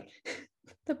one was like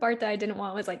the part that I didn't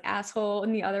want was like asshole,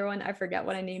 and the other one I forget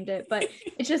what I named it, but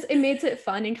it makes it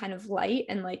fun and kind of light,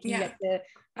 and like you get to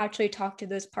actually talk to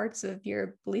those parts of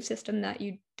your belief system that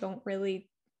you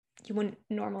wouldn't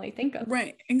normally think of.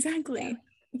 Right, exactly.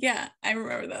 Yeah, I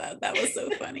remember that was so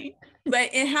funny. But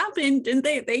it happened, didn't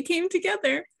they? They came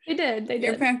together. They did.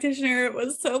 Your practitioner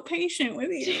was so patient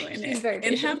with you, and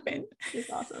it happened. It's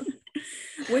awesome.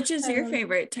 Which is your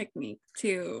favorite technique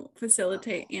to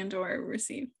facilitate and or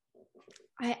receive?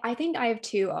 I think I have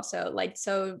two also, like,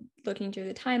 so looking through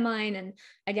the timeline and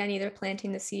again, either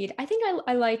planting the seed. I think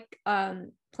I like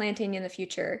planting in the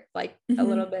future, like a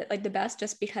little bit like the best,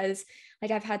 just because like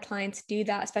I've had clients do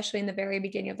that, especially in the very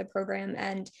beginning of the program.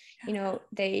 And, you know,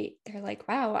 they're like,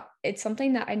 wow, it's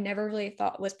something that I never really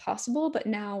thought was possible, but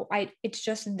now it's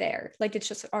just there. Like it's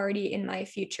just already in my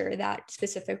future, that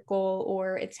specific goal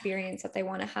or experience that they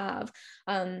want to have.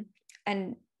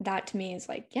 And that to me is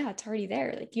like, yeah, it's already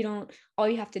there. Like all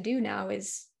you have to do now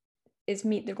is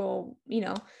meet the goal, you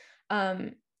know.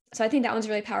 So I think that one's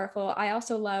really powerful. I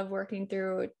also love working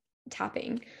through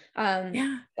tapping.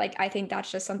 Like I think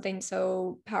that's just something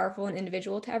so powerful and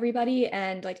individual to everybody.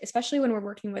 And like, especially when we're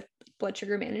working with blood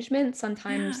sugar management,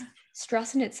 sometimes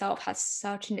stress in itself has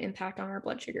such an impact on our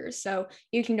blood sugars. So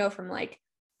you can go from like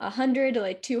 100 to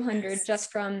like 200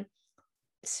 just from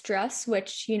stress,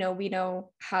 which, you know, we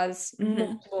know has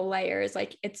multiple layers.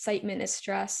 Like excitement is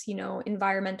stress, you know,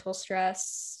 environmental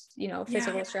stress, you know,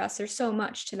 physical stress. There's so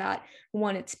much to that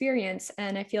one experience.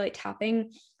 And I feel like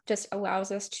tapping just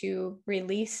allows us to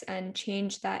release and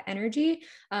change that energy.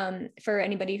 For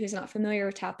anybody who's not familiar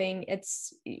with tapping,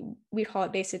 we call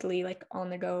it basically like on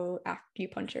the go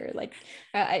acupuncture. Like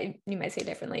you might say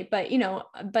differently, but you know,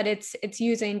 but it's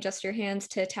using just your hands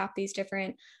to tap these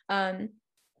different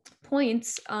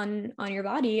points on your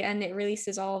body, and it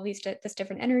releases all of this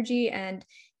different energy. And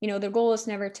you know, the goal is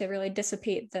never to really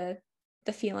dissipate the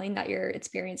feeling that you're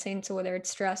experiencing. So whether it's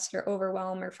stress or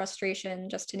overwhelm or frustration,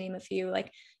 just to name a few, like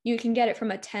you can get it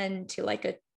from a 10 to like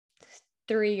a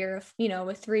 3 or, you know,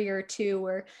 a 3 or 2,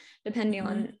 or depending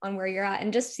on where you're at.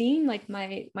 And just seeing like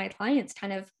my clients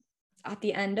kind of at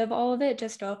the end of all of it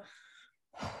just go,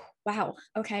 wow,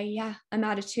 okay, yeah, I'm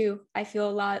at a 2. I feel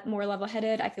a lot more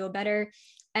level-headed. I feel better.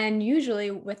 And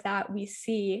usually with that, we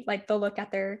see like they'll look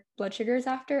at their blood sugars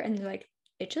after and they're like,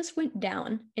 it just went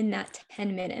down in that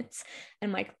 10 minutes. And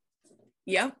I'm like,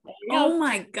 yep. Oh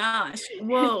my gosh.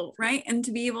 Whoa. Right. And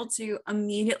to be able to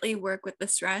immediately work with the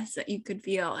stress that you could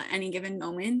feel at any given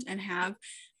moment and have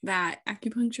that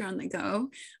acupuncture on the go,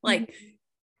 like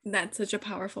that's such a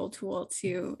powerful tool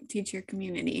to teach your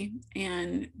community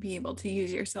and be able to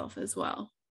use yourself as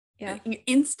well. Yeah.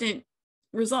 Instant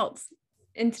results.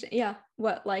 Yeah.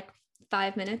 What, like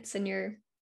 5 minutes and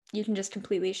you can just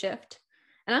completely shift.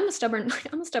 And I'm a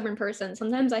stubborn person.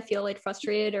 Sometimes I feel like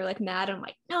frustrated or like mad. I'm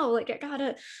like, no, like I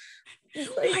gotta,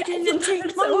 like, I didn't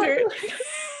take longer.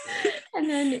 And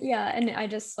then, yeah. And I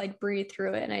just like breathe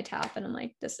through it and I tap and I'm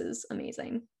like, this is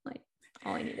amazing. Like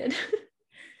all I needed.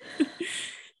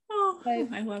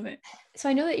 I love it. So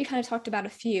I know that you kind of talked about a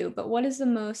few, but what is the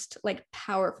most like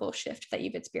powerful shift that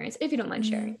you've experienced? If you don't mind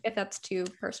sharing, if that's too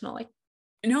personal, like.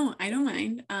 No, I don't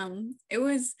mind.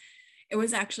 It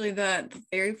was actually the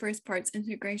very first parts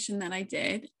integration that I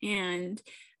did. And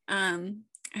I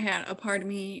had a part of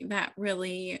me that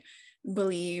really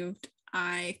believed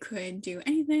I could do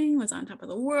anything, was on top of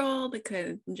the world, I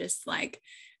could just like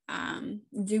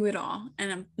do it all.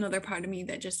 And another part of me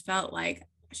that just felt like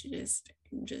I should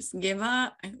just give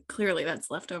up. And clearly that's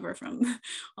left over from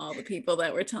all the people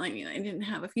that were telling me that I didn't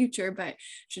have a future, but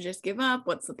should just give up.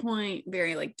 What's the point?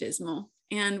 Very like dismal.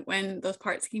 And when those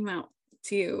parts came out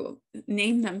to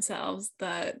name themselves,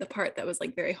 the part that was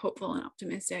like very hopeful and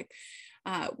optimistic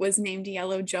was named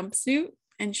Yellow Jumpsuit.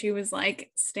 And she was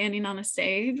like standing on a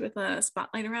stage with a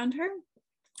spotlight around her.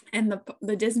 And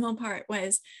the dismal part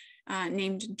was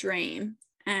named Drain.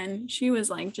 And she was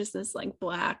like just this like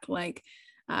black, like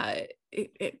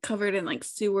it covered in like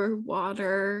sewer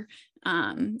water,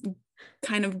 kind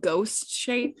of ghost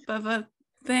shape of a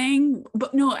thing.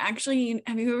 But no, actually,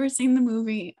 have you ever seen the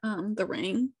movie The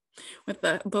Ring with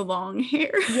the long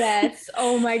hair? Yes.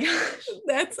 Oh my gosh.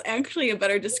 That's actually a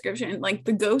better description. Like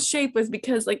the ghost shape was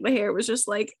because like the hair was just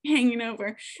like hanging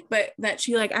over, but that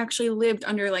she like actually lived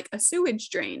under like a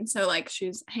sewage drain. So like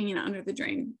she's hanging out under the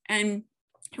drain. And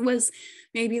it was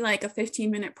maybe like a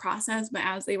 15-minute process, but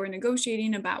as they were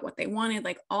negotiating about what they wanted,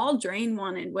 like all Drain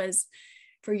wanted was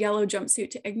for Yellow Jumpsuit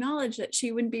to acknowledge that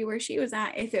she wouldn't be where she was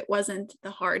at if it wasn't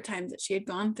the hard times that she had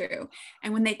gone through.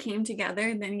 And when they came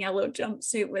together, then Yellow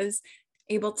Jumpsuit was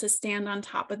able to stand on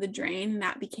top of the drain, and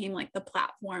that became like the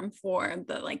platform for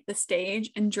the stage,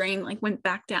 and Drain like went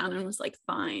back down and was like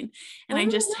fine. And I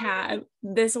just had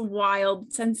this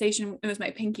wild sensation. It was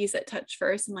my pinkies that touched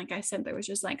first, and like I said, there was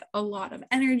just like a lot of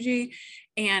energy,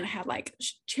 and I had like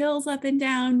chills up and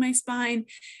down my spine,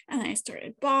 and I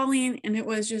started bawling, and it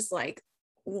was just like,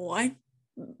 what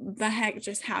the heck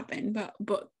just happened?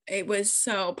 But it was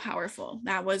so powerful.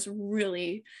 That was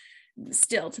really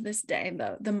still to this day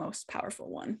the most powerful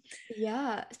one.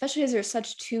 Yeah, especially as there's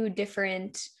such two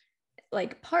different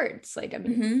like parts, like, I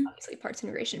mean, Mm-hmm. obviously parts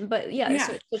integration, but yeah, Yeah.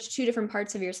 so it's two different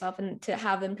parts of yourself, and to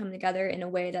have them come together in a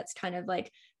way that's kind of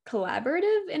like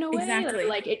collaborative in a way, Exactly.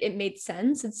 like it made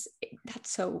sense. That's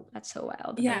so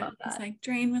wild. I Yeah, love it's that. like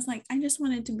Drain was like, I just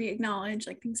wanted to be acknowledged.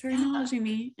 Like, thanks for Yeah. acknowledging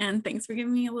me, and thanks for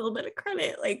giving me a little bit of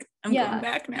credit. Like, I'm Yeah. going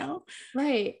back now.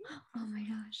 Right. Oh my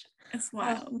gosh. It's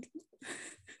wild.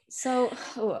 So,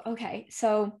 okay.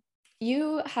 So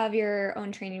you have your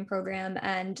own training program,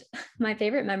 and my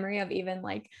favorite memory of even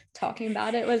like talking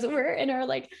about it was we're in our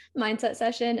like mindset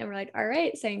session and we're like, all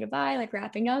right, saying goodbye, like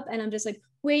wrapping up. And I'm just like,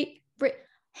 wait,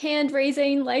 hand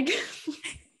raising, like,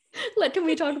 can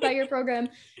we talk about your program?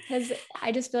 Because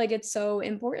I just feel like it's so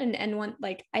important. And one,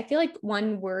 like, I feel like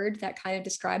one word that kind of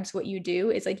describes what you do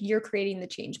is like you're creating the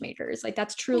change makers. Like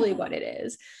that's truly what it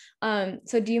is.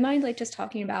 So do you mind like just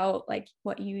talking about like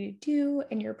what you do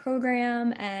in your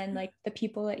program and like the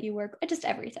people that you work with, just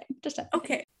everything.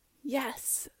 Okay.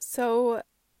 Yes. So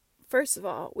first of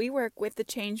all, we work with the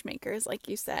change makers, like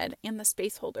you said, and the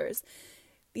space holders.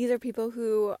 These are people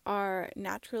who are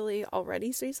naturally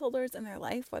already space holders in their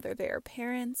life, whether they are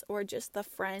parents or just the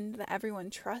friend that everyone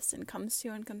trusts and comes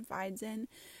to and confides in,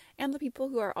 and the people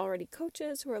who are already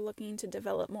coaches who are looking to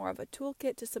develop more of a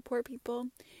toolkit to support people,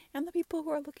 and the people who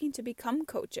are looking to become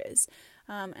coaches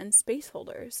and space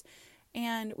holders.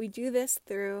 And we do this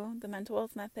through the Mental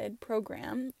Wealth Method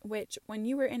program, which when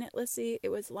you were in it, Lissy, it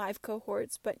was live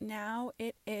cohorts, but now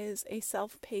it is a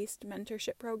self-paced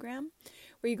mentorship program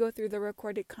where you go through the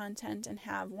recorded content and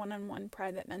have one-on-one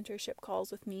private mentorship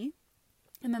calls with me.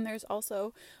 And then there's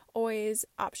also always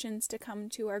options to come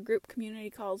to our group community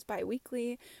calls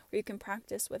bi-weekly where you can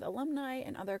practice with alumni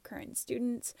and other current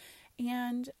students.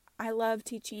 And I love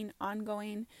teaching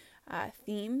ongoing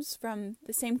themes from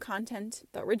the same content,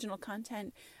 the original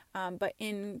content, but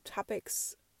in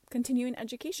topics, continuing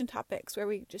education topics, where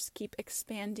we just keep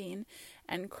expanding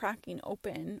and cracking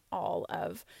open all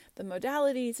of the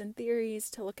modalities and theories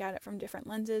to look at it from different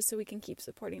lenses so we can keep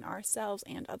supporting ourselves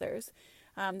and others.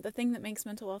 The thing that makes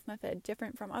Mental Wealth Method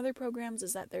different from other programs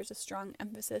is that there's a strong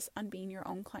emphasis on being your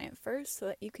own client first so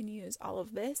that you can use all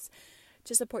of this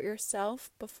to support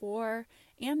yourself before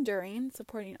and during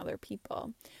supporting other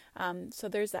people. So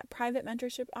there's that private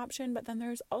mentorship option, but then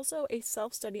there's also a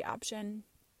self-study option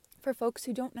for folks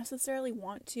who don't necessarily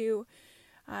want to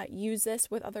use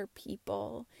this with other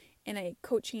people in a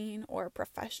coaching or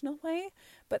professional way,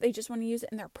 but they just want to use it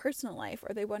in their personal life,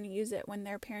 or they want to use it when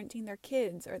they're parenting their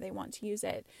kids, or they want to use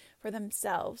it for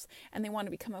themselves and they want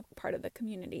to become a part of the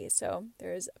community. So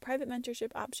there's a private mentorship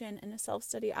option and a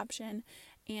self-study option,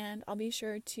 and I'll be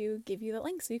sure to give you the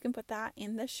link so you can put that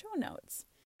in the show notes.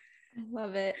 I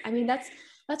love it. I mean, that's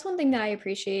one thing that I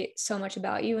appreciate so much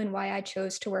about you, and why I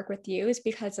chose to work with you is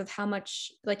because of how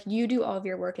much like you do all of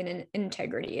your work in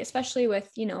integrity, especially with,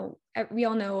 you know, we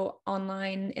all know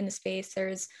online in the space,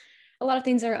 there's a lot of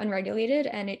things that are unregulated,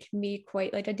 and it can be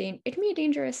quite like it can be a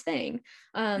dangerous thing.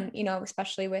 You know,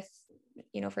 especially with,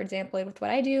 you know, for example, with what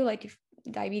I do, like if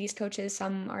diabetes coaches,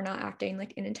 some are not acting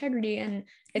like in integrity, and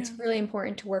it's really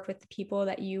important to work with the people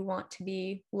that you want to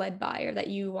be led by, or that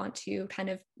you want to kind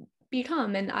of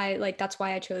become. And I like, that's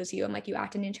why I chose you. I'm like, you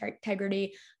act in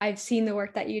integrity. I've seen the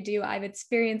work that you do. I've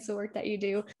experienced the work that you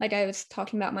do. Like I was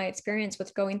talking about my experience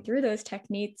with going through those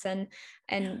techniques and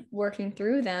working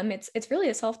through them. It's really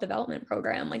a self-development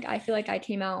program. Like I feel like I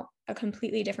came out a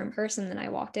completely different person than I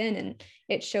walked in, and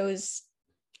it shows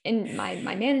in my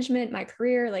management, my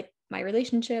career, like my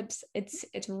relationships.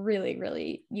 It's really,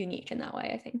 really unique in that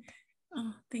way, I think.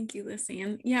 Oh, thank you, Lissy.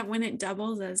 And yeah, when it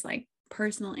doubles as like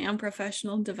personal and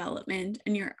professional development,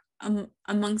 and you're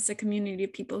amongst a community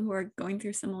of people who are going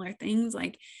through similar things,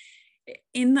 like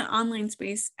in the online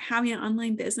space, having an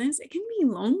online business, it can be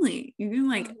lonely. You can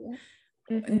like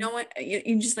no one,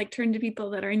 you just like turn to people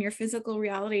that are in your physical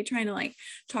reality trying to like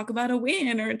talk about a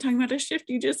win or talking about a shift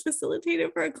you just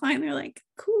facilitated for a client. They're like,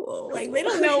 cool. Like they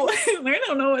don't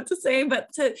know what to say,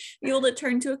 but to be able to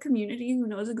turn to a community who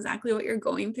knows exactly what you're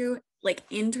going through, like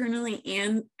internally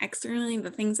and externally,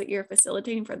 the things that you're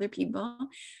facilitating for other people,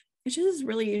 it's just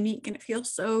really unique, and it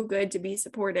feels so good to be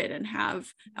supported and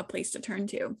have a place to turn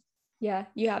to. Yeah,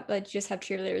 you have like just have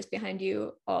cheerleaders behind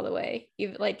you all the way.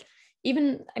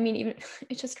 Even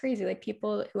it's just crazy. Like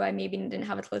people who I maybe didn't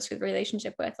have a close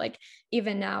relationship with, like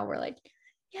even now we're like,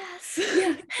 yes,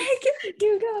 yeah,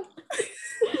 you go.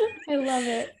 I love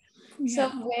it. Yeah.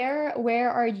 So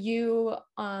where are you,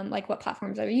 like what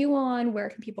platforms are you on? Where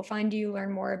can people find you,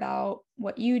 learn more about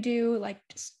what you do? Like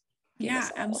just give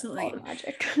us absolutely all the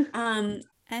magic.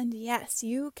 And yes,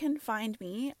 you can find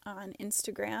me on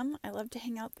Instagram. I love to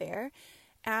hang out there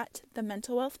at the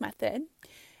Mental Wealth Method.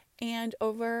 And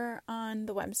over on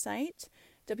the website,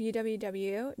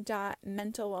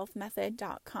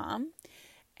 www.mentalwealthmethod.com.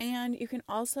 And you can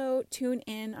also tune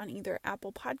in on either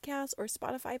Apple Podcasts or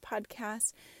Spotify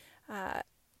Podcasts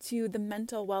to the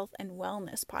Mental Wealth and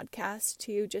Wellness podcast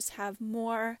to just have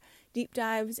more deep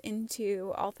dives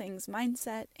into all things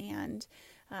mindset. And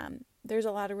there's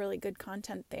a lot of really good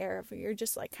content there if you're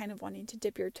just like kind of wanting to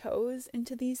dip your toes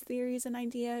into these theories and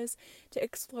ideas to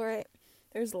explore it.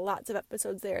 There's lots of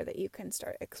episodes there that you can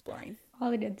start exploring.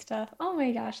 All the good stuff. Oh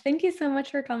my gosh. Thank you so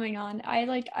much for coming on. I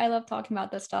love talking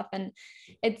about this stuff, and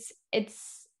I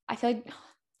feel like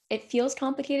it feels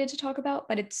complicated to talk about,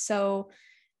 but it's so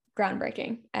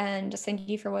groundbreaking. And just thank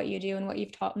you for what you do and what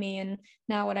you've taught me, and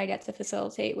now what I get to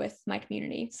facilitate with my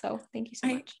community. So thank you so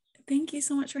much. Thank you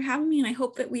so much for having me. And I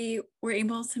hope that we were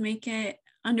able to make it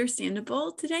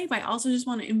understandable today. But I also just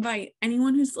want to invite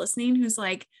anyone who's listening who's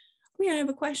like, I have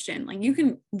a question. Like, you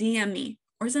can DM me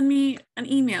or send me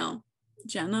an email,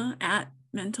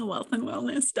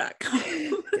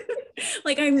 jenna@mentalwealthandwellness.com.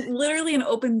 Like, I'm literally an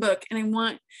open book, and I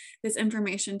want this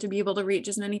information to be able to reach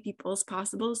as many people as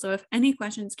possible. So if any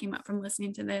questions came up from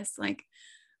listening to this, like,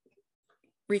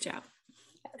 reach out.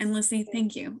 And Lissy,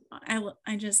 thank you.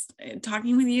 I just,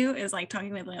 talking with you is like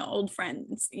talking with my old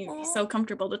friends. You're so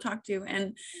comfortable to talk to,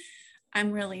 and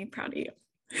I'm really proud of you.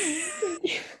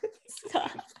 Stop.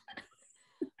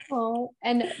 Oh,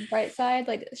 and bright side,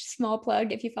 like, small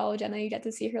plug, if you follow Jenna, you get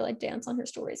to see her like dance on her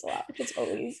stories a lot, which is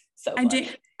always so fun.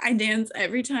 I dance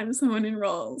every time someone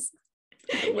enrolls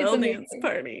at a little dance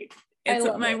party. It's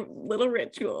my little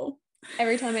ritual.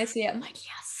 Every time I see it, I'm like,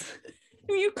 yes.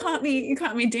 You caught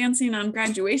me dancing on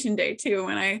graduation day too,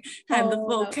 when I had the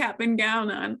full cap and gown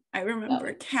on. I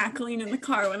remember cackling in the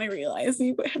car when I realized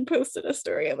you had posted a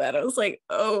story about it. I was like,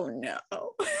 oh no. I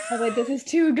was like, this is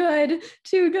too good.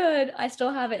 I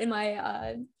still have it in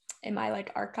my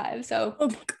like archive. So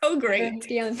great.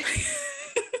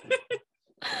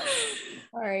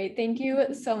 All right. Thank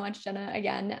you so much, Jenna,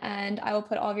 again. And I will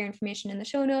put all of your information in the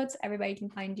show notes. Everybody can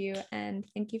find you. And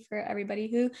thank you for everybody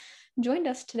who joined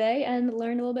us today and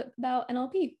learned a little bit about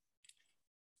NLP.